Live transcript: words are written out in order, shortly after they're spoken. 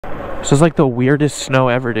This is like the weirdest snow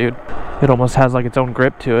ever, dude. It almost has like its own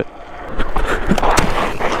grip to it.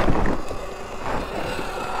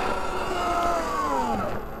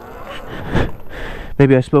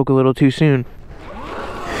 Maybe I spoke a little too soon.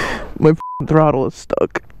 My throttle is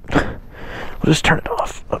stuck. We'll just turn it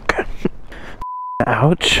off. Okay.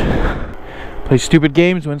 Ouch. Play stupid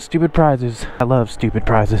games, win stupid prizes. I love stupid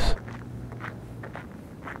prizes.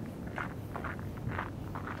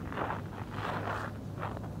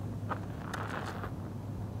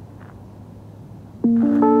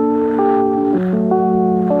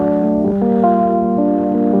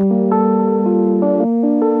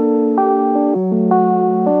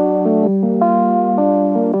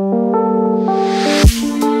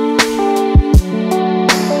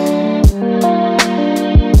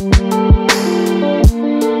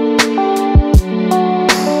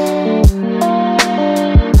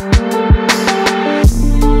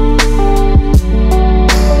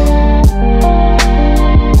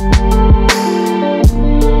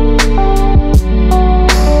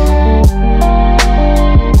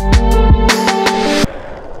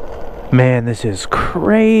 Man, this is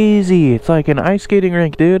crazy. It's like an ice skating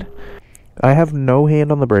rink, dude. I have no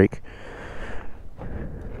hand on the brake.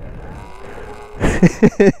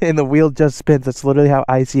 And the wheel just spins. That's literally how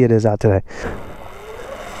icy it is out today.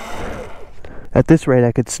 At this rate,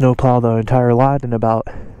 I could snowplow the entire lot in about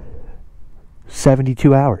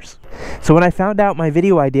 72 hours. So when I found out my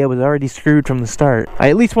video idea was already screwed from the start, I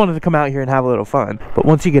at least wanted to come out here and have a little fun. But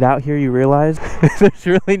once you get out here, you realize there's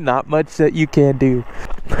really not much that you can do.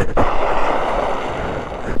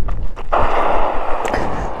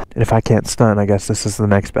 And if I can't stun, I guess this is the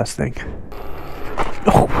next best thing.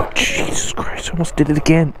 Oh, Jesus Christ, I almost did it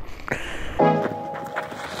again.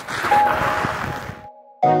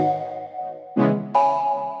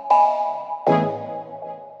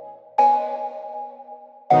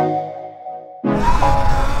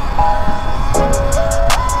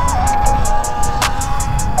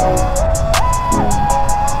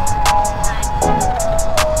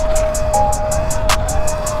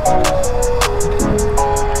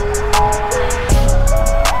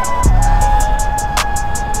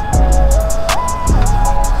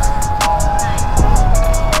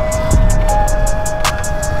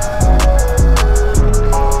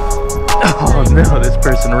 No, this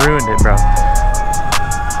person ruined it, bro.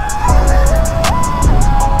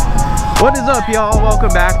 What is up, y'all?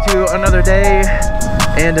 Welcome back to another day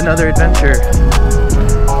and another adventure.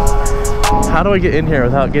 How do I get in here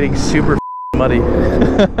without getting super muddy?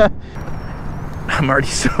 I'm already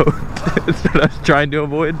soaked. That's what I was trying to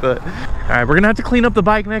avoid, but alright, we're gonna have to clean up the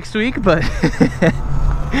bike next week, but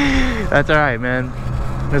that's alright, man.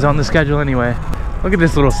 It was on the schedule anyway. Look at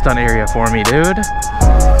this little stunt area for me, dude.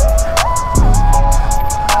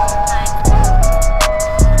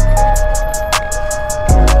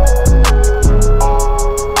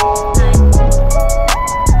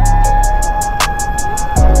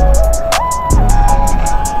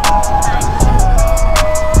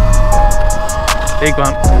 Big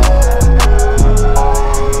bump.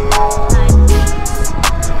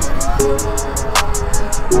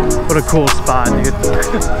 What a cool spot, dude.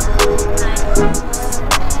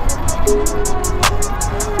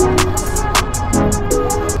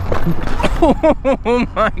 Oh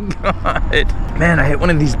my god. Man, I hit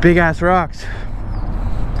one of these big ass rocks.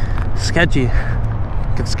 Sketchy.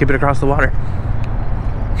 Can skip it across the water.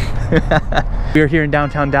 We are here in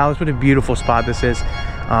downtown Dallas. What a beautiful spot this is.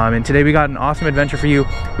 And today we got an awesome adventure for you.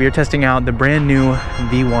 We are testing out the brand new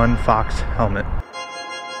V1 Fox helmet.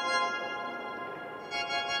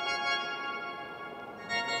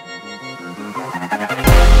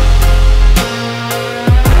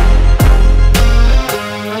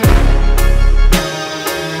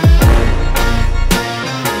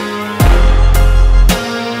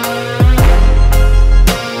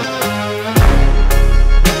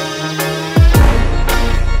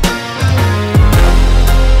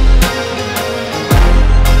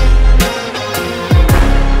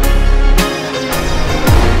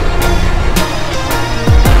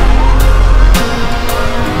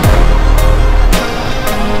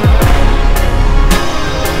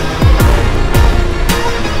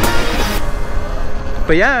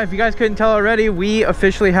 But yeah, if you guys couldn't tell already, we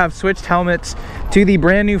officially have switched helmets to the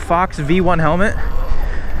brand new Fox V1 helmet.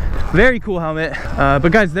 Very cool helmet.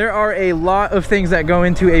 But guys, there are a lot of things that go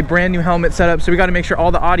into a brand new helmet setup. So we got to make sure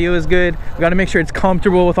all the audio is good. We got to make sure it's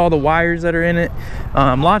comfortable with all the wires that are in it.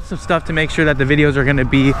 Lots of stuff to make sure that the videos are going to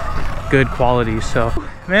be good quality. So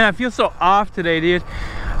man, I feel so off today, dude.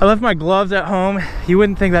 I left my gloves at home. You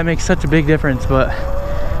wouldn't think that makes such a big difference, but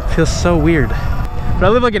it feels so weird. But I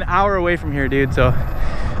live like an hour away from here, dude, so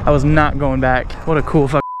I was not going back. What a cool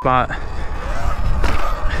fucking spot.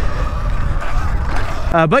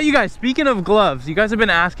 But you guys, speaking of gloves, you guys have been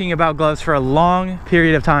asking about gloves for a long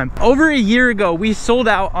period of time. Over a year ago, we sold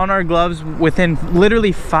out on our gloves within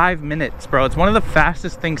literally 5 minutes, bro. It's one of the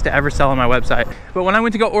fastest things to ever sell on my website. But when I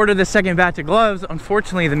went to go order the second batch of gloves,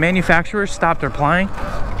 unfortunately, the manufacturer stopped replying.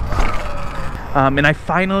 And I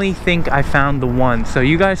finally think I found the one. So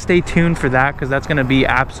you guys stay tuned for that, because that's gonna be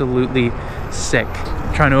absolutely sick.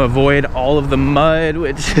 Trying to avoid all of the mud,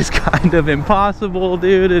 which is kind of impossible,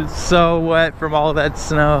 dude. It's so wet from all that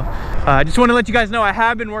snow. I just want to let you guys know I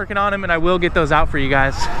have been working on them, and I will get those out for you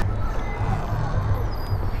guys.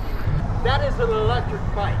 That is an electric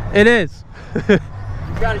bike. It is. You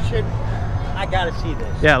gotta ship. I gotta see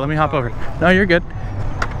this. Yeah, let me hop over. No, you're good.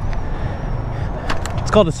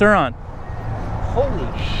 It's called a Sur Ron. Holy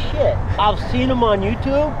shit. I've seen them on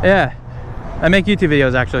YouTube. Yeah, I make YouTube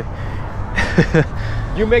videos actually.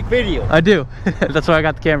 You make videos? I do. That's why I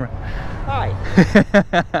got the camera. Hi.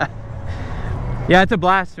 Yeah, it's a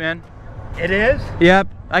blast, man. It is? Yep.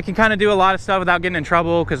 I can kind of do a lot of stuff without getting in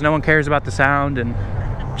trouble because no one cares about the sound, and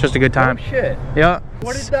it's just a good time. Oh shit. Yeah.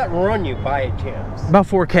 What did that run you by a chance? About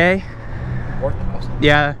 4K. 4,000?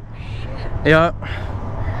 Yeah. Shit. Yep.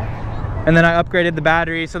 And then I upgraded the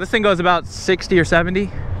battery. So this thing goes about 60 or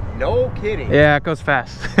 70. No kidding. Yeah, it goes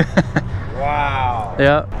fast. Wow.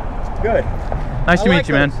 Yep. Good. Nice to meet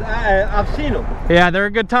you, man. I've seen them. Yeah, they're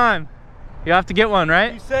a good time. You have to get one,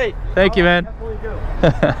 right? You say. Thank you, man. I definitely do.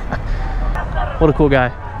 What a cool guy.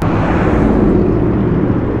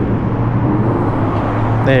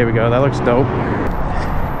 There we go. That looks dope.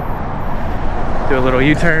 Do a little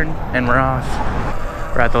U-turn and we're off.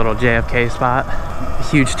 We're at the little JFK spot. A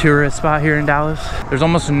huge tourist spot here in Dallas. There's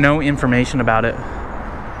almost no information about it.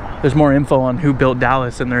 There's more info on who built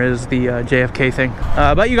Dallas than there is the JFK thing.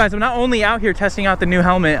 But you guys, I'm not only out here testing out the new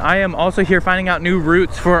helmet, I am also here finding out new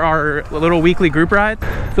routes for our little weekly group ride.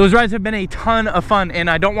 Those rides have been a ton of fun,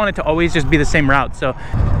 and I don't want it to always just be the same route. So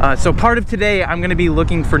part of today, I'm gonna be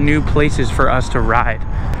looking for new places for us to ride.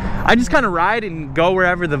 I just kind of ride and go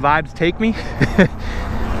wherever the vibes take me.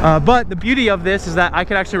 But the beauty of this is that I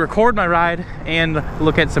could actually record my ride and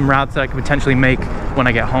look at some routes that I could potentially make when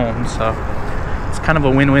I get home. So it's kind of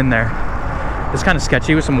a win-win there. It's kind of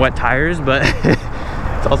sketchy with some wet tires, but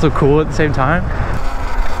it's also cool at the same time.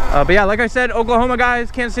 But yeah, like I said, Oklahoma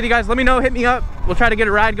guys, Kansas City guys, let me know, hit me up. We'll try to get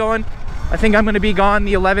a ride going. I think I'm gonna be gone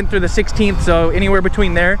the 11th through the 16th, so anywhere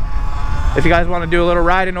between there. If you guys wanna do a little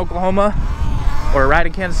ride in Oklahoma or a ride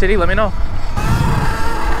in Kansas City, let me know.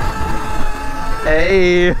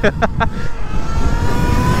 Hey.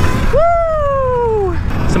 Woo!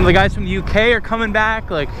 Some of the guys from the UK are coming back.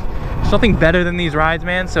 Like, there's nothing better than these rides,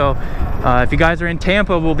 man. So if you guys are in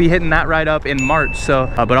Tampa, we'll be hitting that ride up in March.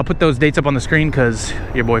 So but I'll put those dates up on the screen because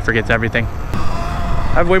your boy forgets everything.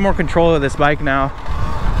 I have way more control of this bike now.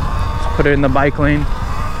 Just put it in the bike lane.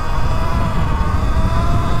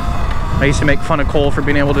 I used to make fun of Cole for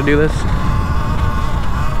being able to do this.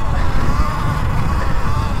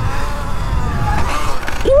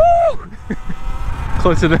 Woo!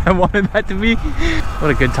 Closer than I wanted that to be. What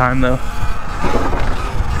a good time though.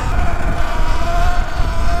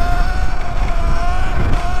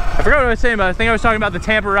 I forgot what I was saying, but I think I was talking about the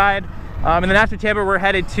Tampa ride. And then after Tampa, we're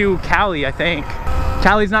headed to Cali, I think.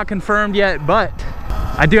 Cali's not confirmed yet, but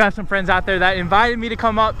I do have some friends out there that invited me to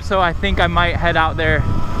come up, so I think I might head out there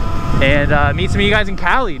and meet some of you guys in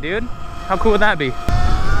Cali, dude. How cool would that be?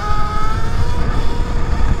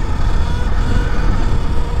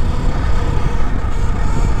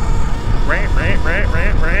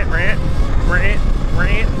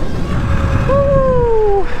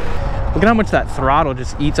 Woo! Look at how much that throttle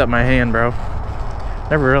just eats up my hand, bro.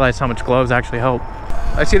 Never realized how much gloves actually help.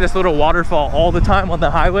 I see this little waterfall all the time on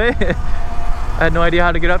the highway. I had no idea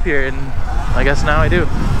how to get up here, and I guess now I do.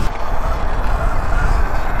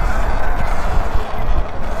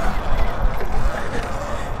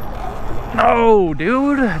 No,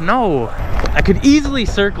 dude, no. I could easily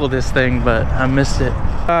circle this thing, but I missed it.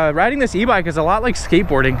 Riding this e-bike is a lot like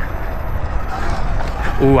skateboarding.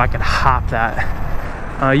 Ooh, I could hop that.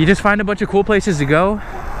 You just find a bunch of cool places to go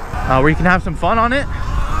where you can have some fun on it.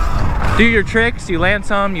 Do your tricks, you land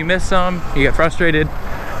some, you miss some, you get frustrated.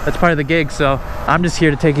 That's part of the gig, so I'm just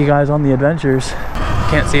here to take you guys on the adventures.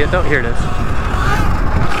 Can't see it though, here it is.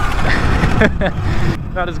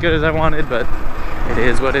 Not as good as I wanted, but it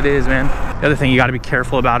is what it is, man. The other thing you gotta be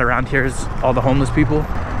careful about around here is all the homeless people.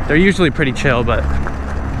 They're usually pretty chill, but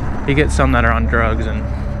you get some that are on drugs and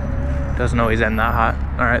it doesn't always end that hot.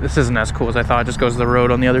 All right, this isn't as cool as I thought. It just goes to the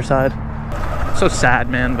road on the other side. So sad,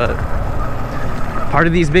 man, but part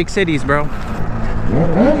of these big cities, bro.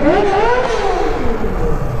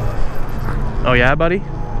 Oh yeah, buddy?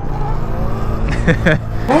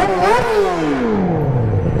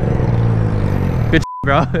 Good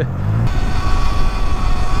bro.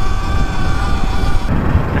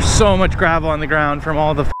 There's so much gravel on the ground from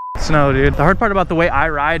all the snow, dude. The hard part about the way I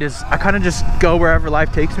ride is I kind of just go wherever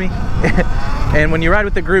life takes me. And when you ride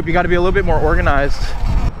with the group, you got to be a little bit more organized.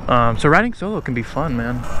 So riding solo can be fun,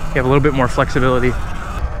 man. You have a little bit more flexibility.